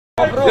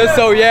This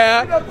so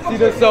yeah, see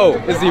this so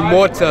is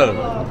immortal.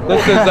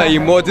 This is a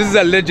immortal. This is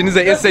a legend. This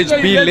is a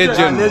SHB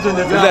legend. This is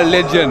a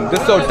legend.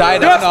 This so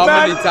died I don't know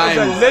how many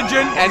times.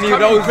 And he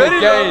rose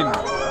again.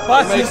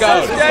 Make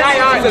out.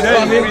 This is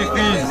not free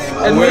fees.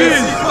 And we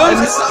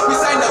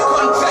signed a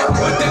contract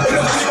with the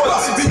girl.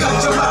 We got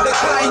your mother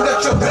crying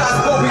at your blast,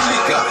 but we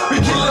liquor. We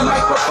kill the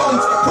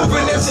microphones,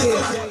 proving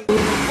everything.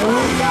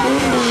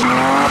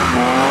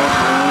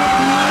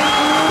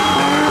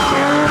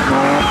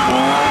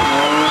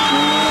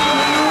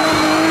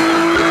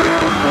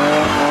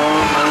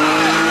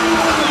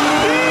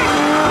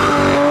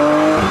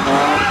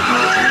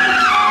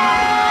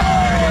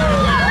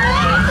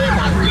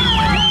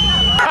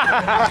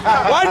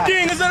 One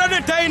thing is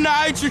another day in the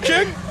eye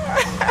chicken.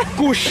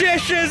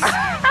 Kusheshes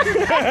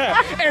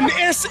and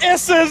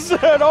SS's.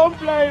 Don't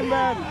play,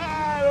 man.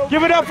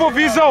 Give it up for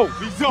Vizo.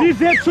 He's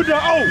here to the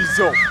O.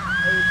 Vizo.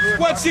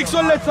 Squad6ix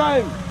all the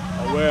time.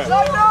 Where?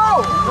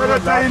 Another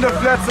day in the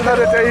flats,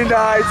 another day in the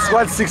heights.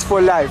 Squad6ix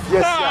for life.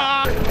 Yes,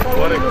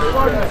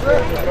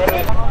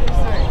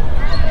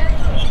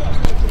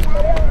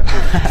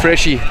 sir.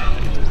 Freshie.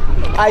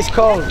 Ice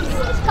cold.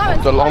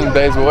 It's a long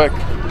day's work.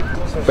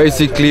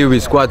 Basically, we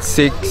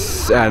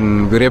Squad6ix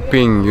and we're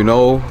repping, you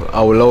know,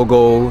 our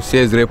logo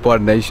says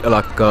Report Nation,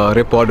 like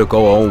Report to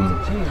go home.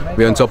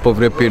 We're on top of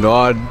repping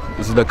hard.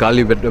 This is the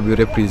gully that we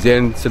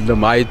represent,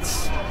 Sydenham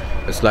Heights.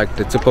 It's like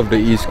the tip of the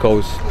East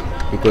Coast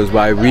because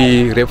why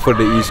we rep for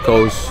the East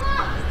Coast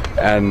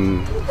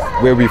and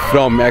where we're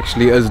from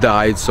actually is the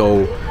Heights.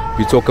 So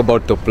we talk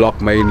about the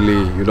block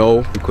mainly, you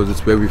know, because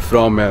it's where we're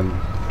from and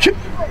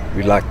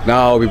we like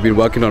now we've been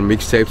working on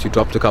mixtapes. We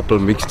dropped a couple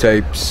of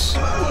mixtapes.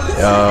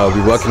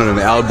 We're working on an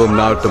album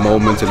now at the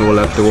moment and all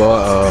that tour.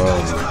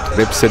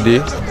 Rhapsody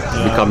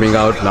will be coming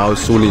out now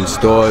soon in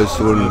stores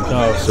soon.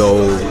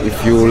 So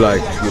if you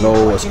like, you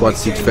know, a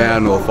Squad6ix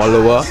fan or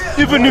follower,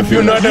 even if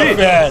you're not a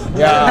fan,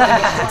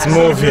 yeah, it's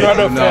moving. Not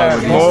a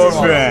fan, more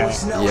fan.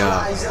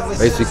 Yeah,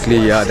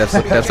 basically, yeah,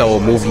 that's our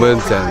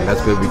movement and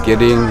that's where we're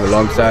getting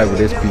alongside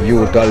with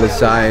SPU, Dollar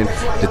Sign.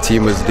 The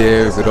team is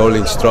there, we're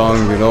rolling strong,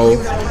 you know,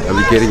 and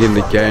we're getting in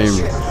the game.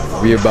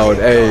 We about,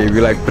 hey, we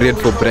like bread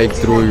for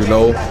breakthrough, you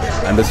know,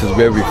 and this is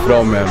where we're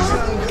from and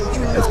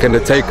it's gonna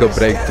take a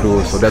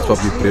breakthrough, so that's what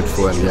we prayed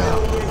for and yeah.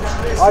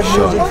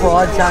 Sure.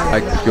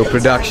 Like your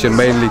production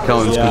mainly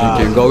counts because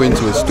you can go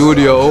into a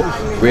studio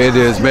where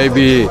there's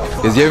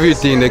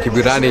everything. They could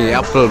be running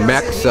Apple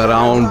Macs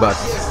around, but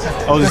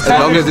as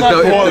long as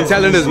the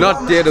talent is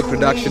not there, the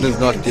production is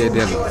not there,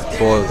 then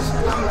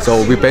pause.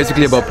 So we're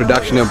basically about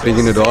production and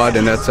bringing it hard,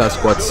 and that's our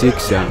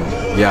Squad6ix and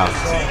yeah.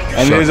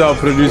 And there's our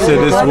producer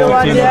this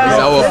walking. He's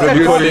our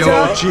producer.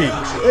 OG.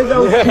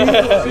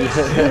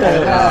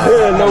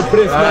 No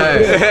press.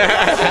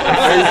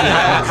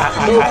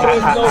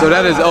 So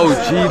that is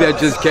OG that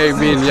just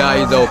came in. Yeah,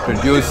 he's our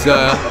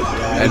producer,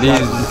 and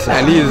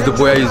he's the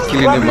boy. He's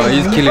killing him.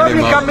 He's killing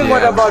him up.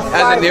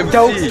 Yeah. As an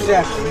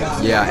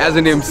MC. Yeah, as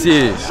an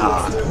MC.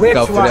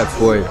 Go for that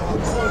boy.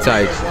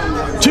 Tight.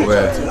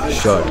 We're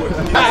short.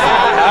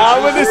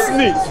 With the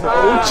sneak.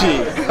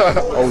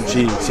 OG.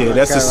 Yeah,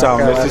 that's the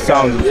sound. That's the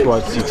sound of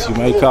Squad6ix. You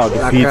make out the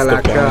beats,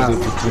 the piano,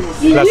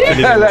 plus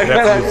killing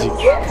rap music.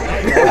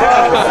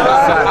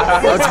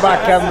 What's my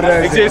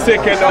camera? Ik zeg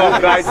second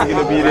off, right? You're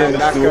gonna be there in the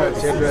studio.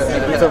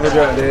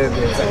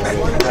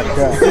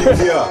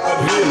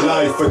 Real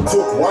life, it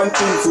took one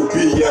thing to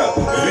be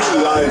real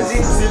life.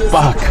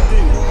 Fuck.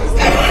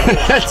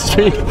 That's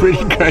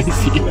pretty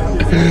crazy.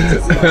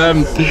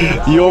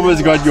 You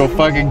almost got your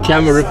fucking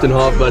camera ripped in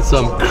half by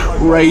some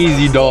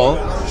crazy doll.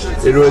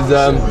 It was,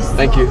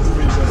 thank you.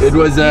 It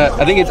was,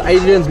 I think it's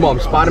Adrian's mom,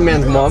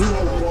 Spider-Man's mom.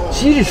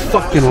 She just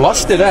fucking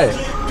lost it, eh?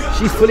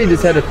 She fully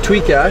just had a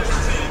tweak out.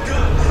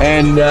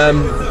 And,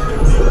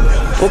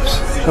 oops,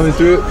 coming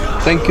through.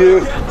 Thank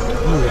you.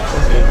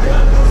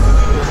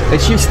 And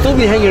she'd still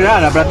be hanging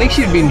around, but I think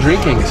she'd been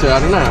drinking, so I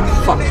don't know.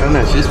 Fuck, I don't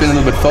know. She's just been a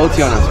little bit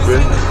faulty on us,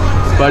 bro.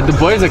 But the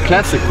boys are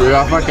classic, bro.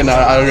 I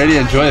really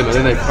enjoy them. I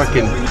think they're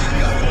fucking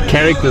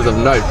characters of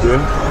note, bro.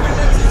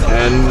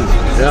 And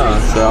yeah,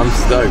 so I'm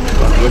stoked.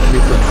 What do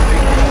you think?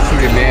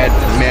 Pretty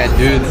mad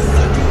dudes.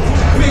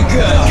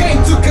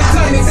 Came to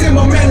Katana, and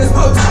my man is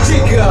about to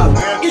jigger.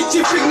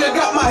 Each finger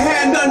got my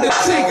hand on the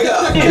trigger.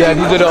 Yeah,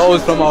 these are the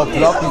O's from our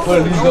block. We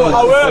call these O's.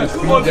 Aware,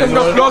 from the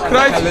block,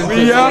 right?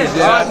 We are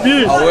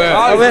aware.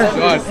 All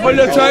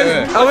the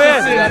time.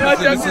 Aware.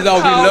 This is how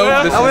we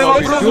love. This is how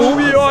we do.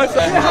 We are.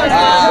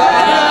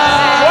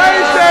 Why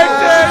is that?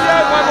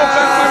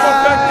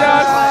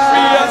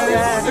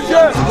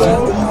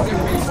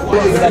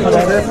 I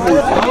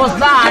was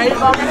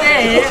live on the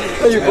day.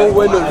 You go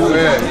win it.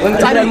 One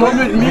time you with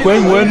me.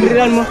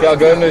 Yeah,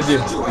 go with you.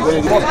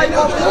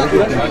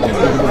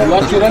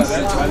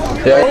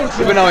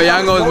 Yeah, even our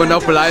youngos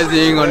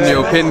monopolizing on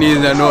your pennies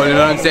and all, you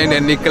know what I'm saying, the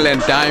nickel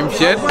and dime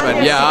shit.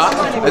 But yeah,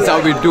 that's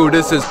how we do.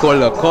 This is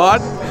called a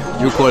card.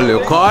 You call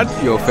your card,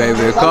 your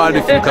favorite card.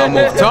 If you come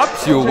off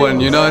tops, you win.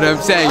 You know what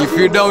I'm saying? If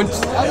you don't,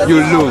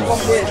 you lose.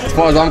 As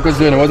far as I'm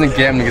concerned, it wasn't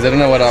gambling because I don't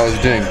know what I was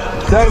doing.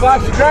 That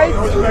was great.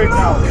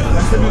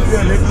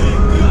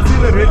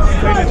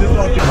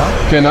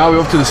 Okay, now we're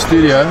off to the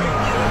studio.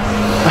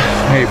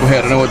 Hey, boy, I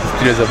don't know what the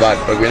studio's about,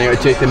 but we're gonna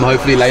go check them,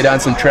 hopefully lay down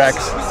some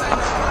tracks,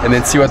 and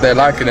then see what they're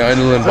like in their own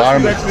little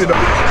environment. 6,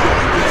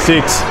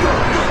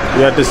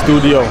 we're at the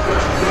studio.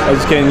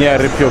 As you can hear,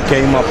 Rip Your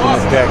came up in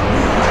the back.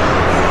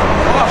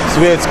 It's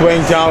where it's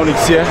going down,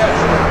 it's here.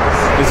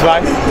 This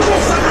way.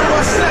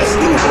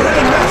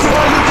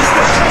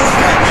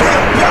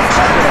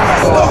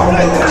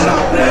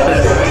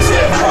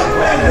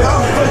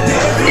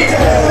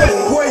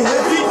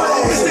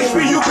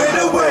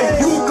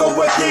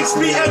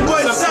 Me and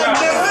once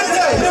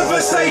I never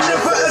say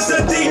never as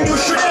a thing you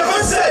should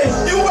ever say.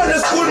 You wanna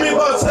school me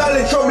about style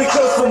and show me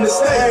clothes from the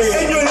States.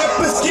 And your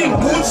leopard skin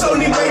boots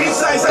only made in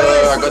size.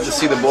 I got to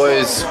see the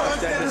boys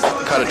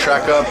cut a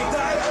track up.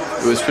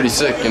 It was pretty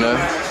sick, you know.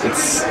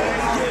 It's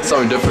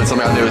something different,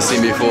 something I've never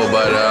seen before,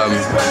 but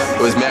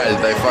it was mad.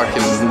 They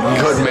fucking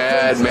got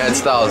mad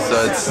style,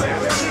 so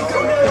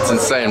it's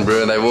insane,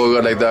 bro. And they've all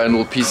got like their own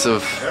little piece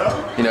of,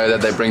 you know,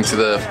 that they bring to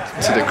the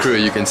crew.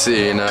 You can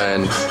see, you know,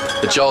 and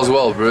it gels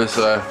well, bro.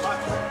 So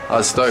I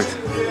was stoked.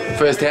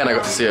 First hand, I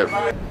got to see it.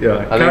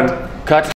 Yeah. I think cut.